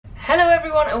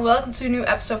everyone and welcome to a new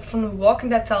episode from the Walking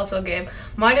Dead Telltale game.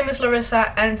 My name is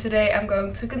Larissa and today I'm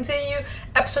going to continue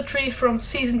episode 3 from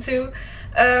season 2.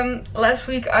 Last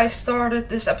week I started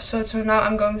this episode, so now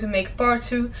I'm going to make part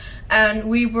 2. And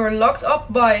we were locked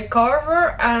up by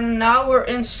Carver and now we're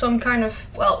in some kind of,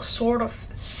 well, sort of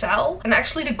cell. And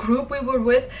actually the group we were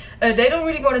with, they don't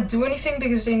really want to do anything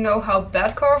because they know how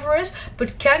bad Carver is.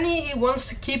 But Kenny, he wants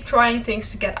to keep trying things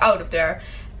to get out of there.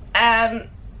 And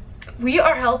we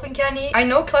are helping Kenny. I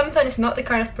know Clementine is not the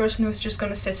kind of person who's just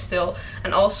gonna sit still.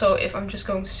 And also, if I'm just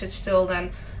going to sit still,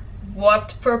 then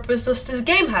what purpose does this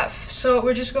game have? So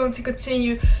we're just going to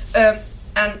continue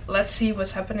and let's see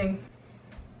what's happening.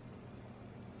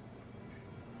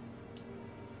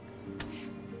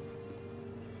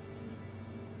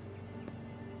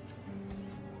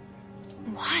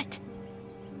 What?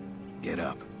 Get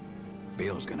up.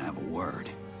 Bill's gonna have a word.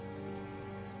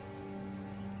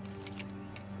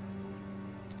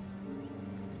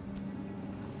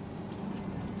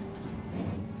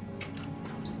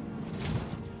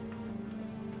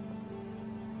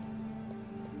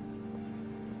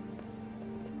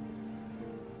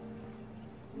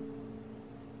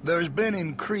 There's been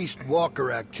increased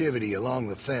walker activity along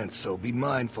the fence, so be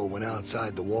mindful when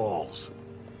outside the walls.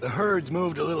 The herd's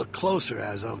moved a little closer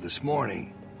as of this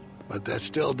morning, but that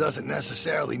still doesn't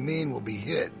necessarily mean we'll be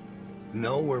hit.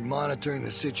 No, we're monitoring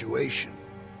the situation.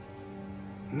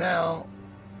 Now,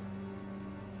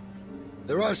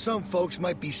 there are some folks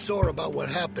might be sore about what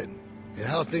happened and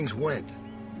how things went.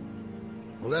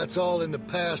 Well, that's all in the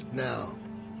past now.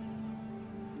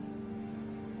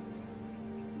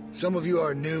 Some of you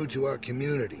are new to our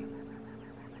community.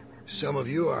 Some of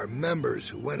you are members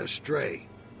who went astray.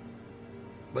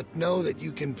 But know that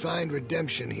you can find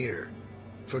redemption here,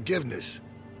 forgiveness,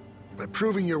 by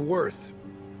proving your worth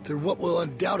through what will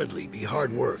undoubtedly be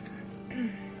hard work.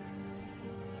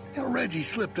 Now, Reggie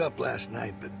slipped up last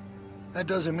night, but that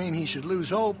doesn't mean he should lose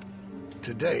hope.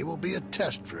 Today will be a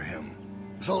test for him.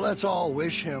 So let's all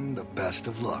wish him the best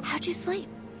of luck. How'd you sleep?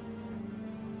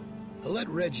 I'll let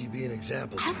Reggie be an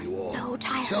example to you all. So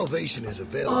tired. Salvation is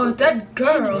available. Oh, that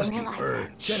girl. Must be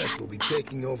earned. Kenneth will be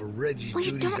taking over Reggie's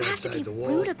duties Well, you don't have to outside be the wall.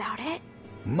 rude about it.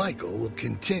 Michael will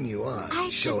continue on, I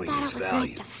just showing thought his it was value.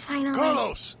 nice to finally...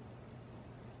 Carlos!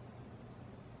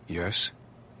 Yes?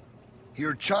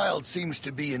 Your child seems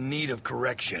to be in need of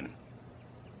correction.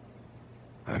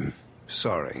 I'm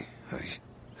sorry.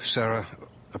 Sarah,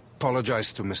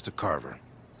 apologize to Mr. Carver.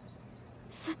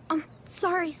 I'm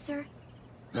sorry, sir.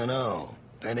 No,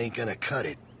 that ain't gonna cut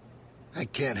it. I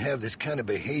can't have this kind of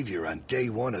behavior on day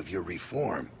one of your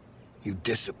reform. You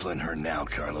discipline her now,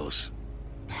 Carlos.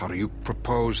 How do you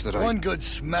propose that One good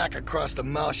smack across the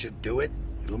mouth should do it.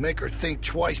 It'll make her think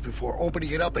twice before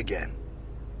opening it up again.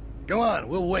 Go on,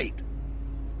 we'll wait.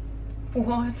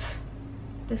 What?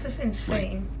 This is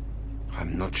insane.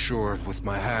 I'm not sure with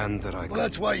my hand that I Well, could...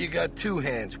 that's why you got two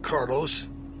hands, Carlos.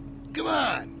 Come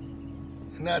on.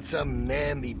 Not some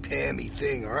namby-pamby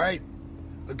thing, all right?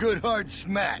 A good hard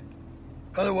smack.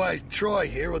 Otherwise, Troy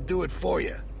here will do it for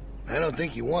you. I don't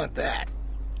think you want that.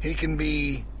 He can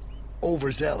be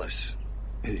overzealous.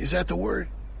 Is that the word?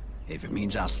 If it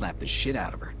means I'll slap the shit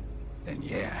out of her, then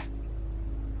yeah.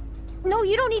 No,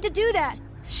 you don't need to do that.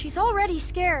 She's already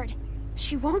scared.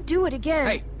 She won't do it again.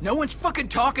 Hey, no one's fucking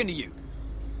talking to you.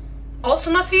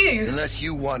 Also not to you. Unless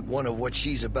you want one of what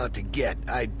she's about to get,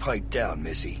 I'd pipe down,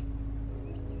 Missy.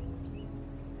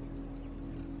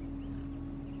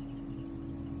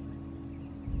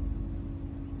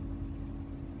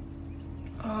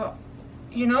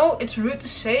 You know, it's rude to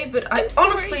say, but I I'm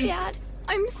sorry, honestly... Dad.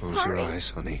 I'm Close sorry. your eyes,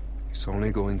 honey. It's only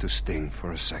going to sting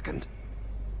for a second.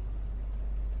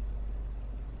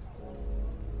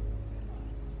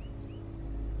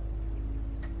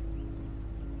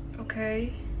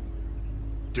 Okay.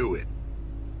 Do it.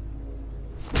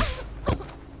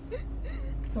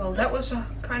 Well, that was a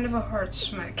kind of a hard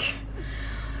smack.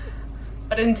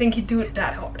 I didn't think he'd do it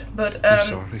that hard, but I'm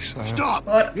sorry, Sarah. Stop!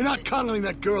 What? You're not cuddling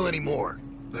that girl anymore.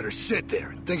 Let her sit there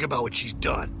and think about what she's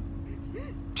done.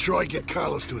 Troy, get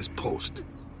Carlos to his post.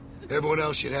 Everyone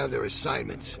else should have their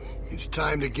assignments. It's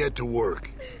time to get to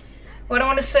work. What I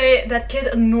want to say, that kid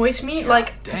annoys me,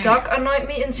 like damn. Doc annoyed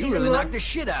me in You season really 1. knocked the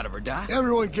shit out of her, Doc.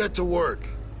 Everyone get to work.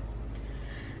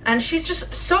 And she's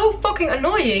just so fucking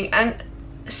annoying and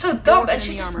so dumb, and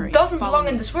she just doesn't belong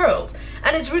in this world.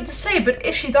 And it's rude to say, but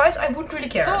if she dies, I wouldn't really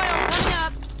care.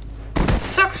 It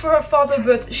sucks for her father,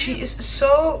 but she is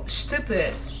so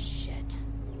stupid. Shit.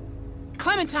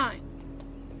 Clementine!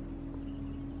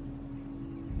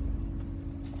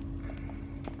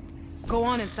 Go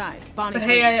on inside. Bonnie's But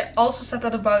hey, waiting. I also said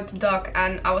that about Doc,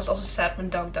 and I was also sad when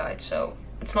Doc died, so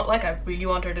It's not like I really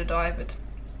want her to die, but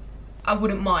I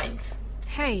wouldn't mind.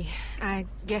 Hey, I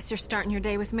guess you're starting your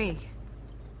day with me.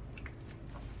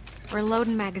 We're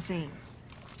loading magazines.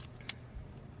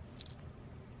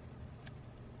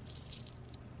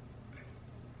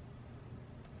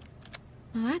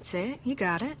 Well, that's it. You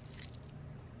got it.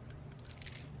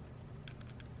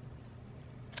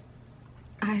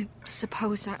 I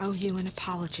suppose I owe you an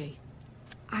apology.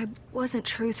 I wasn't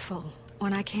truthful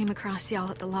when I came across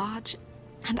y'all at the lodge,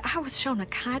 and I was shown a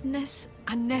kindness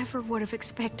I never would have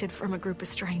expected from a group of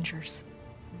strangers.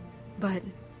 But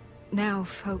now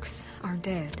folks are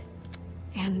dead,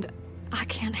 and I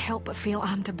can't help but feel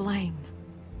I'm to blame.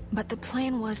 But the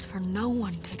plan was for no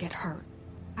one to get hurt.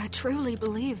 I truly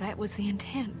believe that was the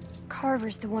intent.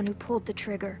 Carver's the one who pulled the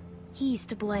trigger. He's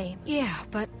to blame. Yeah,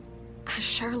 but I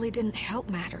surely didn't help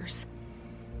matters.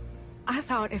 I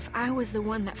thought if I was the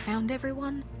one that found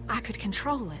everyone, I could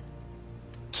control it.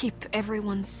 Keep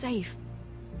everyone safe.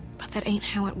 But that ain't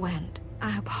how it went.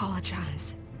 I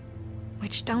apologize.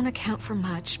 Which don't account for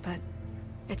much, but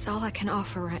it's all I can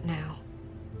offer right now.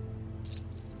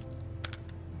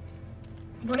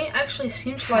 Bonnie actually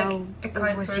seems like How a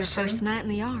kind was person. your first night in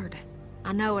the yard?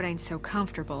 I know it ain't so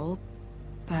comfortable,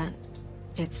 but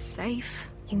it's safe.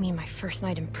 You mean my first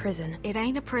night in prison? It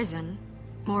ain't a prison,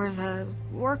 more of a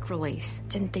work release.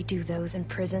 Didn't they do those in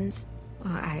prisons?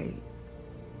 Well,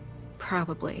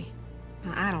 probably.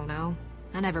 I don't know.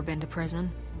 I never been to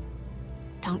prison.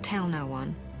 Don't tell no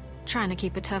one. Trying to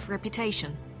keep a tough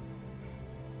reputation.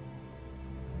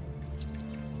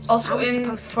 Also I was in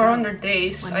supposed to 400 go.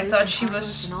 Days, When I Luke thought and she Carlos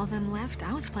was and all them left,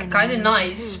 I was planning kind of on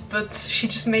leaving, nice, too. but she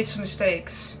just made some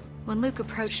mistakes. When Luke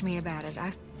approached me about it,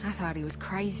 I thought he was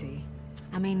crazy.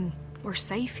 I mean, we're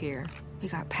safe here. We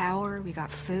got power, we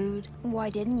got food. Why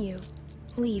didn't you?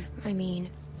 Leave, I mean.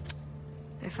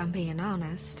 If I'm being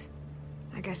honest,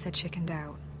 I guess I chickened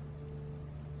out.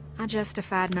 I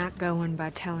justified not going by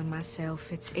telling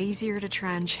myself it's easier to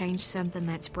try and change something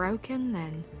that's broken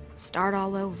than start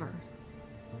all over.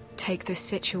 Take this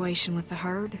situation with the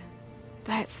herd.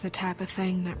 That's the type of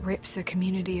thing that rips a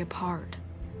community apart.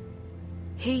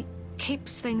 He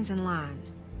keeps things in line.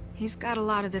 He's got a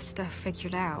lot of this stuff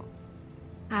figured out.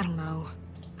 I don't know.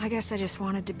 I guess I just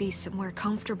wanted to be somewhere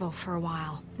comfortable for a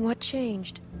while. What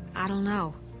changed? I don't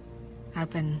know. I've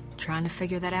been trying to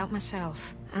figure that out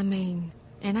myself. I mean,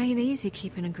 it ain't easy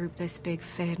keeping a group this big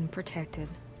fed and protected.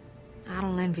 I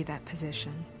don't envy that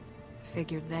position.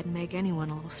 Figured that'd make anyone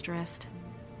a little stressed.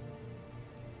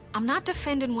 I'm not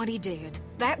defending what he did.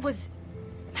 That was...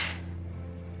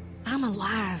 I'm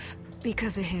alive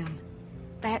because of him.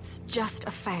 That's just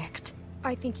a fact.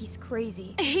 I think he's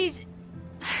crazy. He's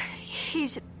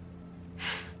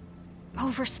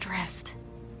overstressed.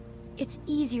 It's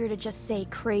easier to just say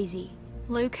crazy.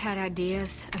 Luke had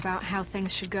ideas about how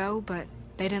things should go, but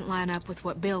they didn't line up with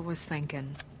what Bill was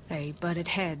thinking. They butted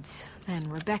heads, then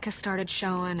Rebecca started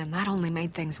showing, and that only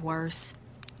made things worse.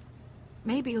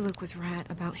 Maybe Luke was right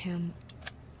about him.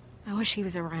 I wish he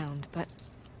was around, but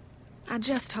I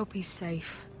just hope he's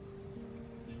safe.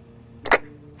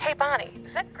 Hey, Bonnie,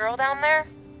 is that girl down there?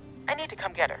 I need to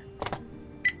come get her.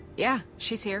 Yeah,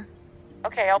 she's here.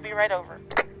 Okay, I'll be right over.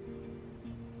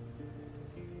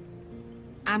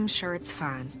 I'm sure it's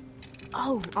fine.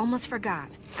 Oh, almost forgot.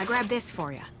 I grabbed this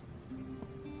for you.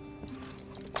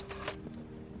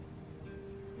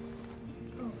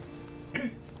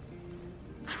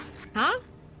 Huh?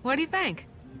 What do you think?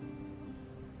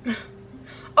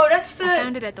 Oh, that's I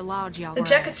found it at the lodge y'all the were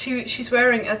jacket at. she's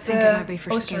wearing at Think the it might be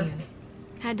for poster. skiing.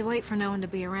 Had to wait for no one to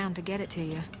be around to get it to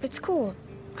you. It's cool.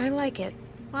 I like it.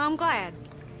 Well, I'm glad.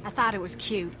 I thought it was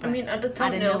cute, I but mean, at the I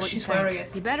didn't know thumbnail what you she's wearing think.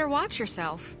 it. You better watch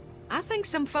yourself. I think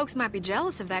some folks might be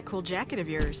jealous of that cool jacket of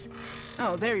yours.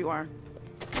 Oh, there you are.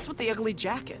 What's with the ugly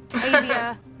jacket?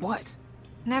 Tavia. What?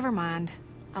 Never mind.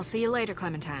 I'll see you later,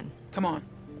 Clementine. Come on.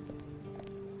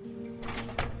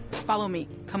 Follow me.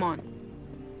 Come on.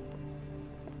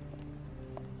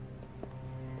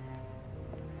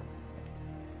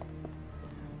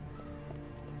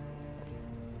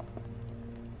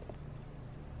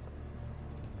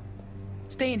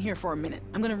 Stay in here for a minute.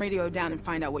 I'm gonna radio down and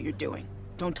find out what you're doing.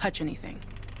 Don't touch anything.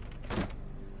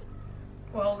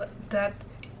 Well, that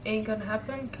ain't gonna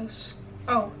happen, cause...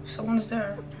 Oh, someone's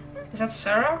there. Is that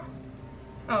Sarah?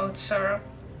 Oh, it's Sarah.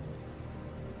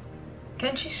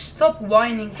 Can she stop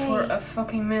whining for Hey. a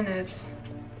fucking minute?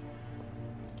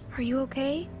 Are you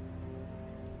okay?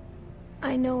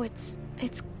 I know it's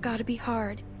gotta be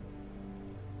hard.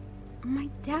 My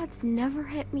dad's never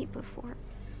hit me before.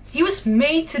 He was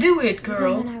made to do it, Even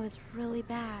girl. when I was really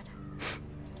bad.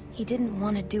 He didn't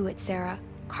want to do it, Sarah.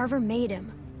 Carver made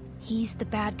him. He's the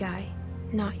bad guy,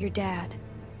 not your dad.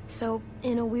 So,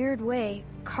 in a weird way,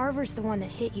 Carver's the one that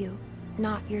hit you,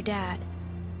 not your dad.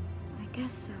 I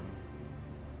guess so.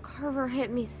 Carver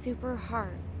hit me super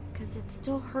hard, because it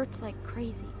still hurts like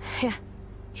crazy. Yeah,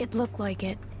 it looked like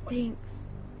it. Thanks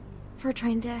for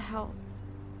trying to help.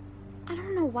 I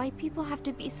don't know why people have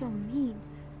to be so mean.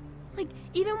 Like,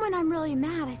 even when I'm really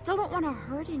mad, I still don't want to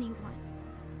hurt anyone.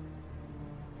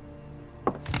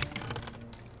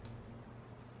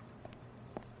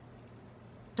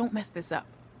 Don't mess this up.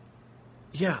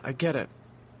 Yeah, I get it.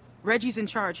 Reggie's in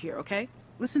charge here, okay?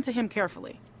 Listen to him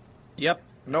carefully. Yep,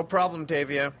 no problem,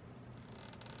 Tavia.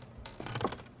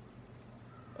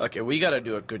 Okay, we gotta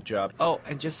do a good job. Oh,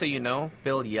 and just so you know,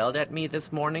 Bill yelled at me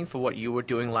this morning for what you were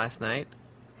doing last night.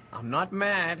 I'm not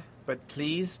mad, but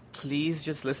please, please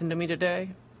just listen to me today.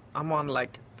 I'm on,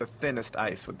 like, the thinnest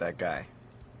ice with that guy.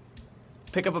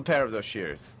 Pick up a pair of those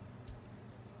shears.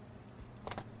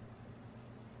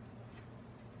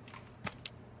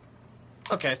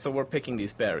 Okay, so we're picking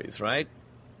these berries, right?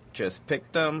 Just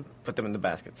pick them, put them in the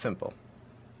basket. Simple.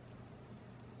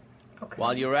 Okay.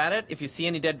 While you're at it, if you see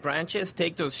any dead branches,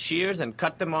 take those shears and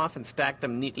cut them off and stack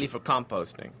them neatly for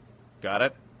composting. Got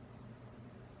it?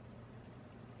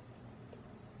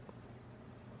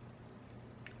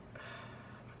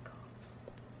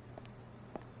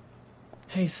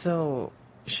 Hey, so,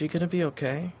 is she gonna be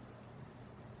okay?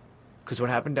 'Cause what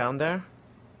happened down there?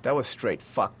 That was straight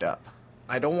fucked up.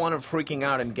 I don't want her freaking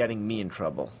out and getting me in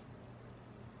trouble.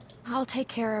 I'll take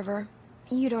care of her.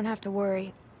 You don't have to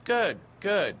worry. Good,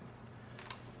 good.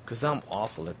 'Cause I'm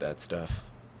awful at that stuff.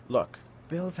 Look,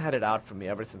 Bill's had it out for me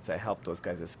ever since I helped those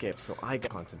guys escape, so I gotta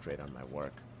concentrate on my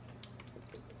work.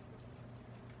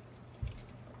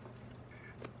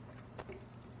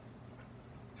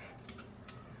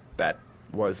 That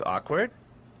was awkward.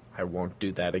 I won't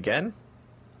do that again.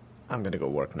 I'm gonna go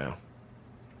work now.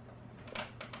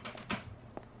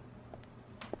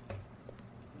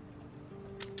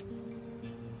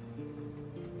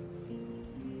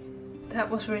 That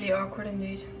was really awkward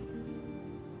indeed.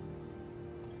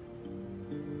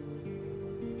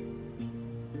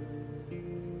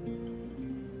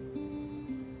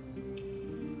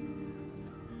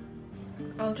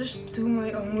 I'll just do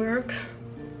my own work.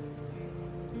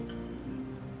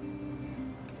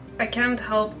 I can't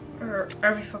help her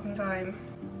every fucking time.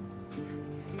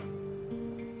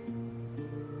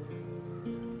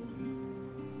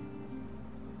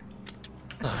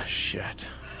 Oh, shit.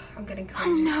 I'm getting crazy.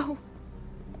 Oh no!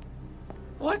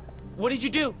 What? What did you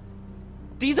do?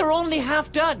 These are only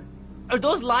half done. Are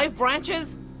those live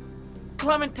branches?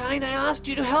 Clementine, I asked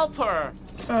you to help her.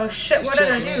 Oh shit, what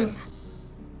did I checking do? in.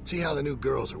 See how the new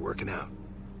girls are working out.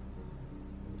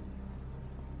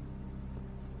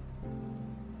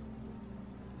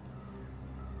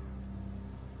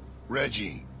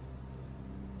 Reggie,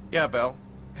 Yeah, Bill.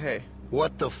 Hey.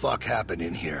 what the fuck happened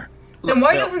in here? Then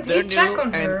why Bill, doesn't they're he check new,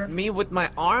 on her? And me with my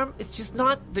arm, it's just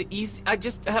not the easy.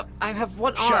 I have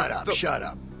one arm. Shut up, so- shut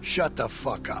up. Shut the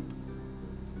fuck up.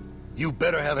 You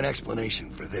better have an explanation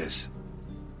for this.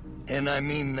 And I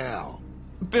mean now.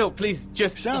 Bill, please,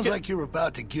 just... Sounds like you're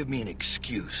about to give me an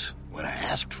excuse when I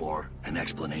asked for an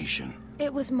explanation.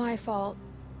 It was my fault.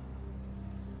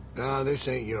 Ah, this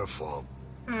ain't your fault.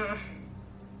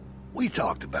 We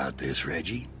talked about this,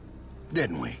 Reggie,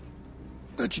 didn't we?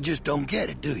 But you just don't get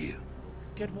it, do you?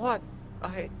 Get what?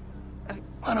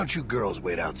 Why don't you girls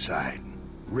wait outside?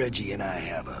 Reggie and I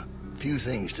have a few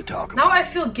things to talk Now about. I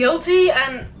feel guilty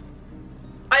and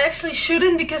I actually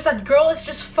shouldn't because that girl is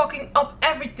just fucking up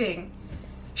everything.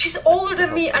 She's older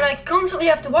than me and I constantly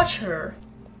have to watch her.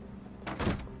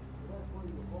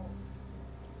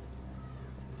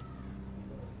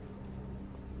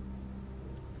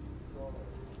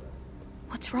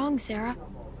 What's wrong, Sarah?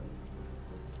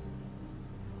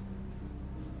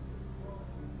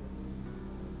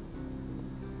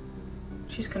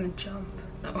 She's gonna jump.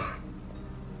 No.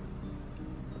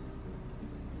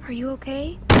 Are you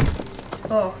okay?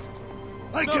 Oh.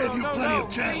 I gave you plenty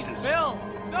of chances. Please, Bill!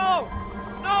 No!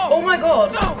 No! Oh my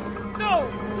god. No! No!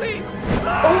 Please!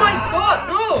 Oh my god,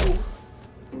 no!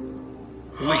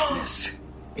 Weakness,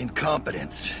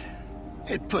 incompetence.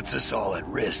 It puts us all at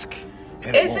risk.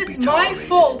 And it Is won't be it my tolerated.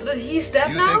 fault that he's dead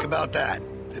You now? think about that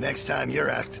the next time you're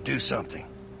asked to do something.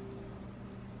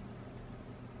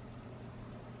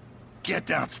 Get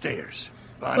downstairs.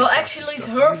 Bonnie's Well, got some actually, it's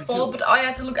stuff for her you to fault, do. but I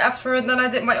had to look after her and then I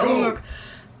did my own Go. work.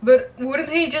 But wouldn't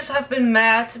he just have been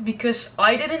mad because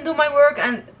I didn't do my work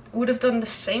and would have done the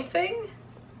same thing?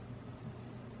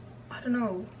 I don't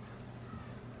know.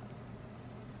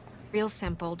 Real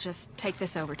simple, just take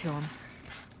this over to him.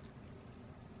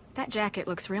 That jacket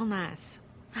looks real nice.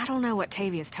 I don't know what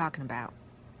Tavia's talking about.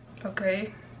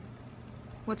 Okay.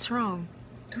 What's wrong?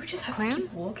 Do we just have Clem? to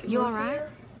keep walking? You over alright?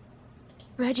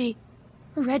 here?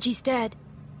 Reggie's dead.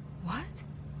 What?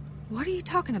 What are you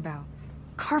talking about?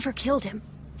 Carver killed him.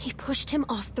 He pushed him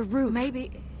off the roof.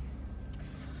 Maybe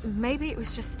it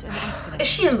was just an accident. Is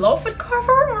she in love with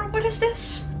Carver or what is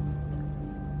this?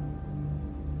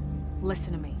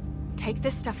 Listen to me. Take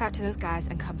this stuff out to those guys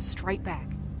and come straight back.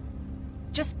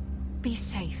 Just be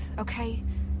safe, okay?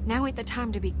 Now ain't the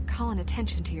time to be calling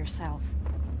attention to yourself.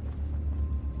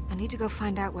 I need to go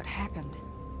find out what happened.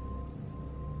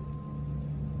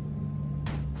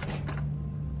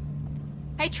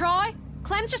 Hey, Troy!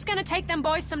 Clem's just gonna take them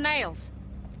boys some nails.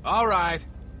 All right.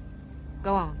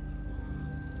 Go on.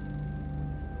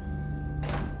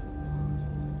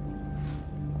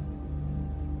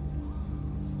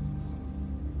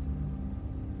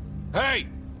 Hey,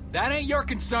 that ain't your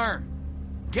concern.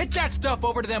 Get that stuff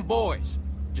over to them boys.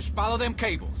 Just follow them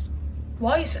cables.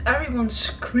 Why is everyone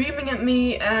screaming at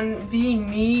me and being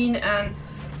mean, and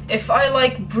if I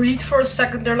like breathe for a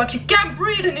second they're like, you can't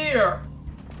breathe in here!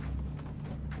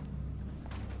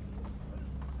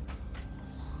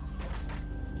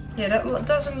 Yeah, that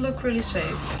doesn't look really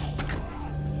safe.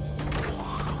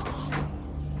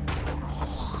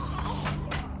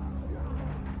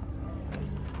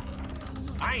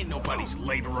 I ain't nobody's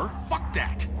laborer. Fuck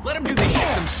that. Let them do this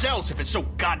shit themselves if it's so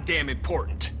goddamn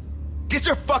important. Get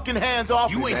your fucking hands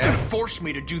off me, You ain't man. gonna force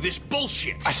me to do this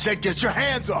bullshit. I said get your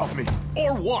hands off me.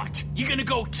 Or what? You gonna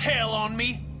go tail on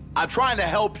me? I'm trying to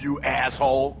help you,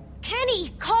 asshole. Kenny,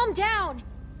 calm down.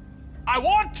 I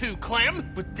want to,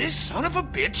 Clem, but this son of a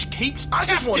bitch keeps I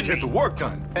just want to testing get the me. work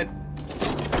done. And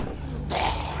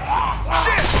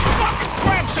Shit! Fuck!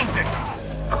 Grab something!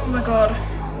 Oh my god.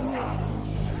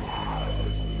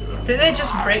 Did they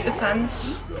just break the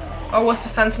fence? Or was the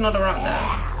fence not around there?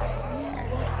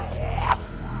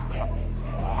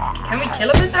 Can we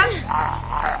kill him with that?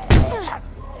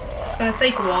 It's gonna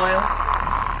take a while.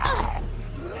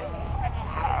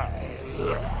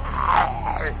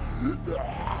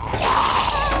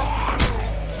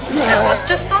 That was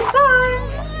just on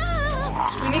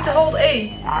time. We need to hold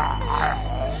A.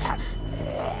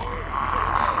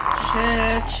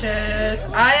 Shit.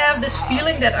 I have this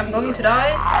feeling that I'm going to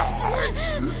die.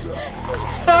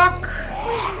 Fuck.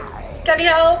 Can you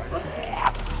help?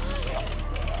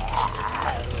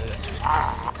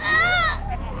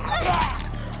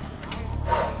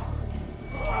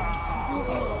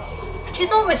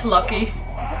 She's always lucky.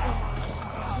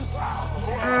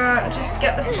 Just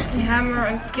get the fucking hammer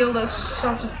and kill those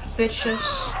sons of bitches.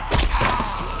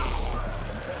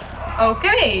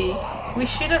 Okay, we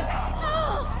should have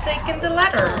taken the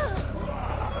ladder.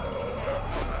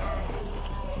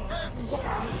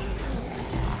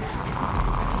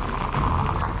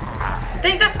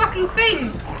 Take that fucking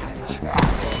thing!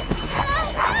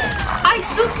 I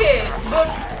took it, but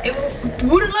it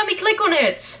wouldn't let me click on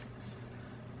it.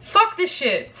 Fuck this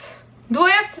shit. Do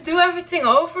I have to do everything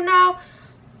over now?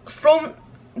 From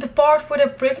the part where they're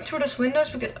breaking through those windows?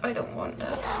 Because I don't want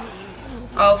that.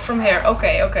 Oh, from here.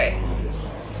 Okay.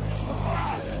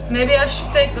 Maybe I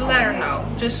should take the ladder now.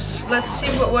 Just let's see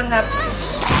what happens.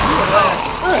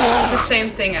 Oh, the same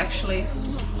thing actually.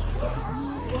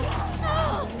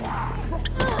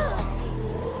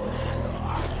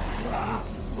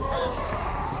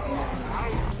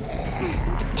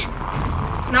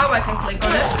 Now I can click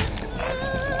on it.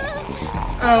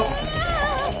 Oh.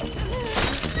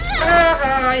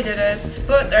 I did it.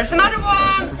 But there's another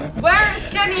one! Where is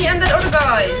Kenny and that other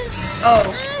guy?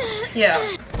 Oh.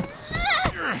 Yeah.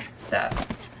 That.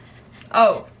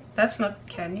 Oh. That's not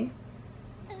Kenny.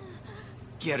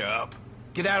 Get up.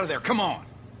 Get out of there, come on.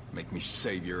 Make me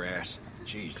save your ass.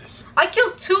 Jesus. I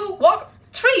killed 2, what?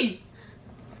 3!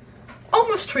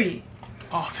 Almost 3.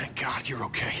 Oh, thank God you're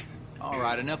okay. All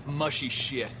right, enough mushy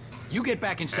shit. You get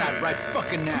back inside right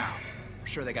fucking now. I'm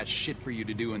sure they got shit for you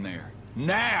to do in there.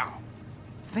 Now!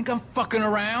 Think I'm fucking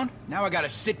around? Now I gotta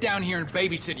sit down here and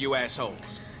babysit you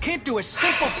assholes. Can't do a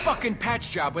simple fucking patch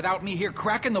job without me here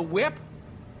cracking the whip?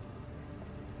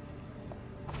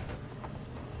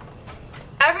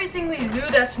 Everything we do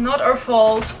that's not our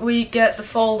fault, we get the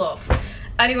fault of.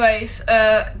 Anyways,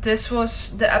 this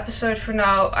was the episode for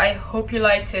now. I hope you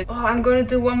liked it. Oh, I'm gonna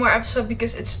do one more episode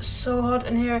because it's so hot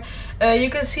in here. You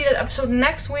can see that episode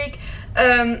next week.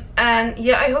 And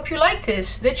yeah, I hope you liked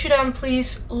this. Did you then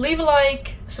please leave a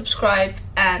like, subscribe,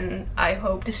 and I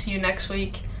hope to see you next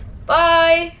week.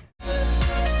 Bye!